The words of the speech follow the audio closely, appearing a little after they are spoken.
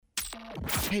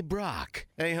Hey, Brock.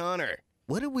 Hey, Hunter.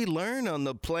 What did we learn on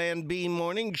the Plan B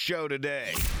morning show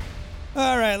today?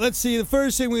 All right, let's see. The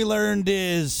first thing we learned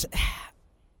is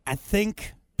I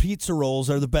think pizza rolls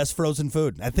are the best frozen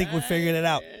food. I think we figured it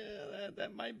out.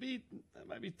 That might be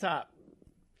top.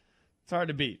 It's hard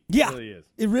to beat. Yeah, It really is.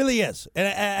 It really is. And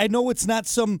I know it's not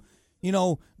some,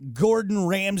 Gordon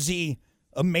Ramsay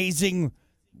amazing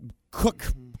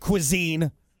cook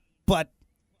cuisine, but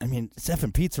I mean, it's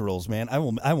effing pizza rolls, man. I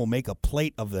will make a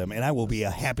plate of them, and I will be a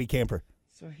happy camper.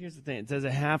 So here's the thing: does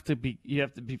it have to be? You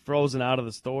have to be frozen out of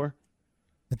the store?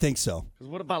 I think so. Because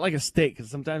what about like a steak?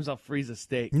 Because sometimes I'll freeze a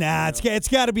steak. Nah, it's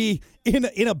got to be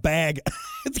in a bag.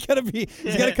 It's got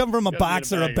to come from a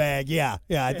box or a bag. Yeah.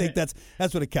 I think that's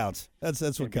what it counts. That's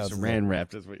what counts. Saran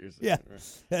wrapped is what you're saying. Yeah,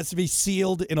 it has to be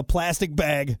sealed in a plastic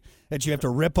bag that you have to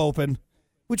rip open.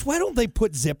 Which, why don't they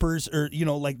put zippers or,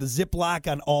 like the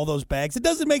Ziploc on all those bags? It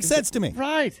doesn't make sense to me.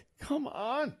 Right. Come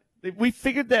on. We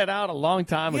figured that out a long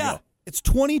time ago. It's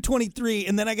 2023,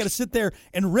 and then I got to sit there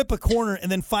and rip a corner and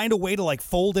then find a way to,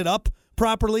 fold it up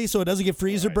properly so it doesn't get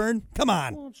freezer burned. Come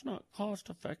on. Well, it's not cost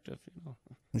effective,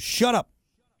 Shut up,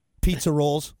 pizza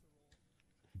rolls.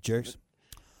 Jerks.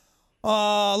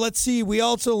 Let's see. We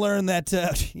also learned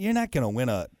that you're not going to win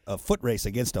a foot race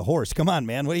against a horse. Come on,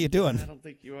 man. What are you doing? I don't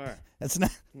think you are. That's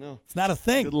not. No. It's not a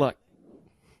thing. Good luck.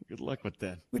 Good luck with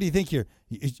that. What do you think? You're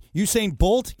Usain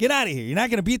Bolt? Get out of here. You're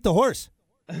not going to beat the horse.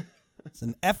 It's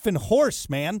an effing horse,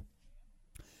 man.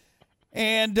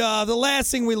 And the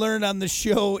last thing we learned on the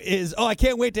show is, I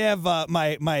can't wait to have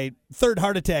my third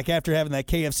heart attack after having that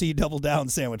KFC Double Down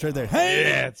sandwich right there. Hey,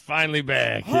 yeah, it's finally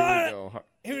back. Here we go.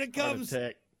 Here it comes. Heart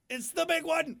attack. It's the big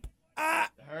one.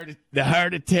 Ah. The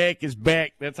heart attack is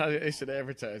back. That's how they should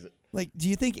advertise it. Do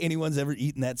you think anyone's ever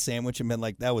eaten that sandwich and been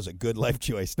like, that was a good life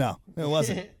choice? No, it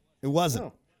wasn't. It wasn't.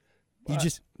 No. You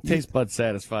just Taste bud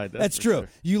satisfied. That's true. Sure.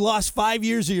 You lost 5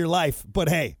 years of your life, but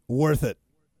hey, worth it.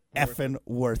 Effing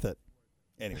worth it.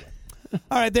 Anyway.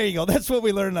 All right, there you go. That's what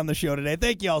we learned on the show today.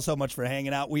 Thank you all so much for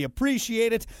hanging out. We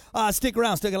appreciate it. Stick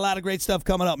around. Still got a lot of great stuff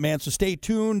coming up, man. So stay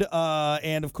tuned.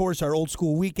 And, of course, our old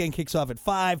school weekend kicks off at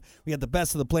 5. We got the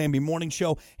best of the Plan B morning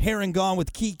show. Hair and Gone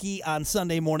with Kiki on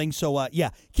Sunday morning. So,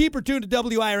 keep her tuned to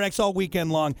WIRX all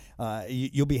weekend long.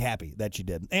 You'll be happy that you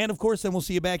did. And, of course, then we'll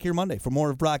see you back here Monday for more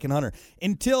of Brock and Hunter.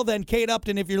 Until then, Kate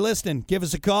Upton, if you're listening, give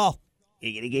us a call.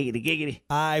 Giggity, giggity, giggity.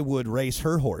 I would race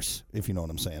her horse, if you know what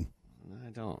I'm saying.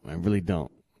 I really don't.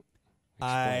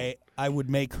 I would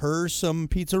make her some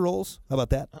pizza rolls. How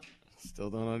about that? Still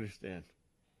don't understand.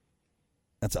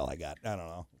 That's all I got. I don't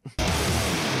know.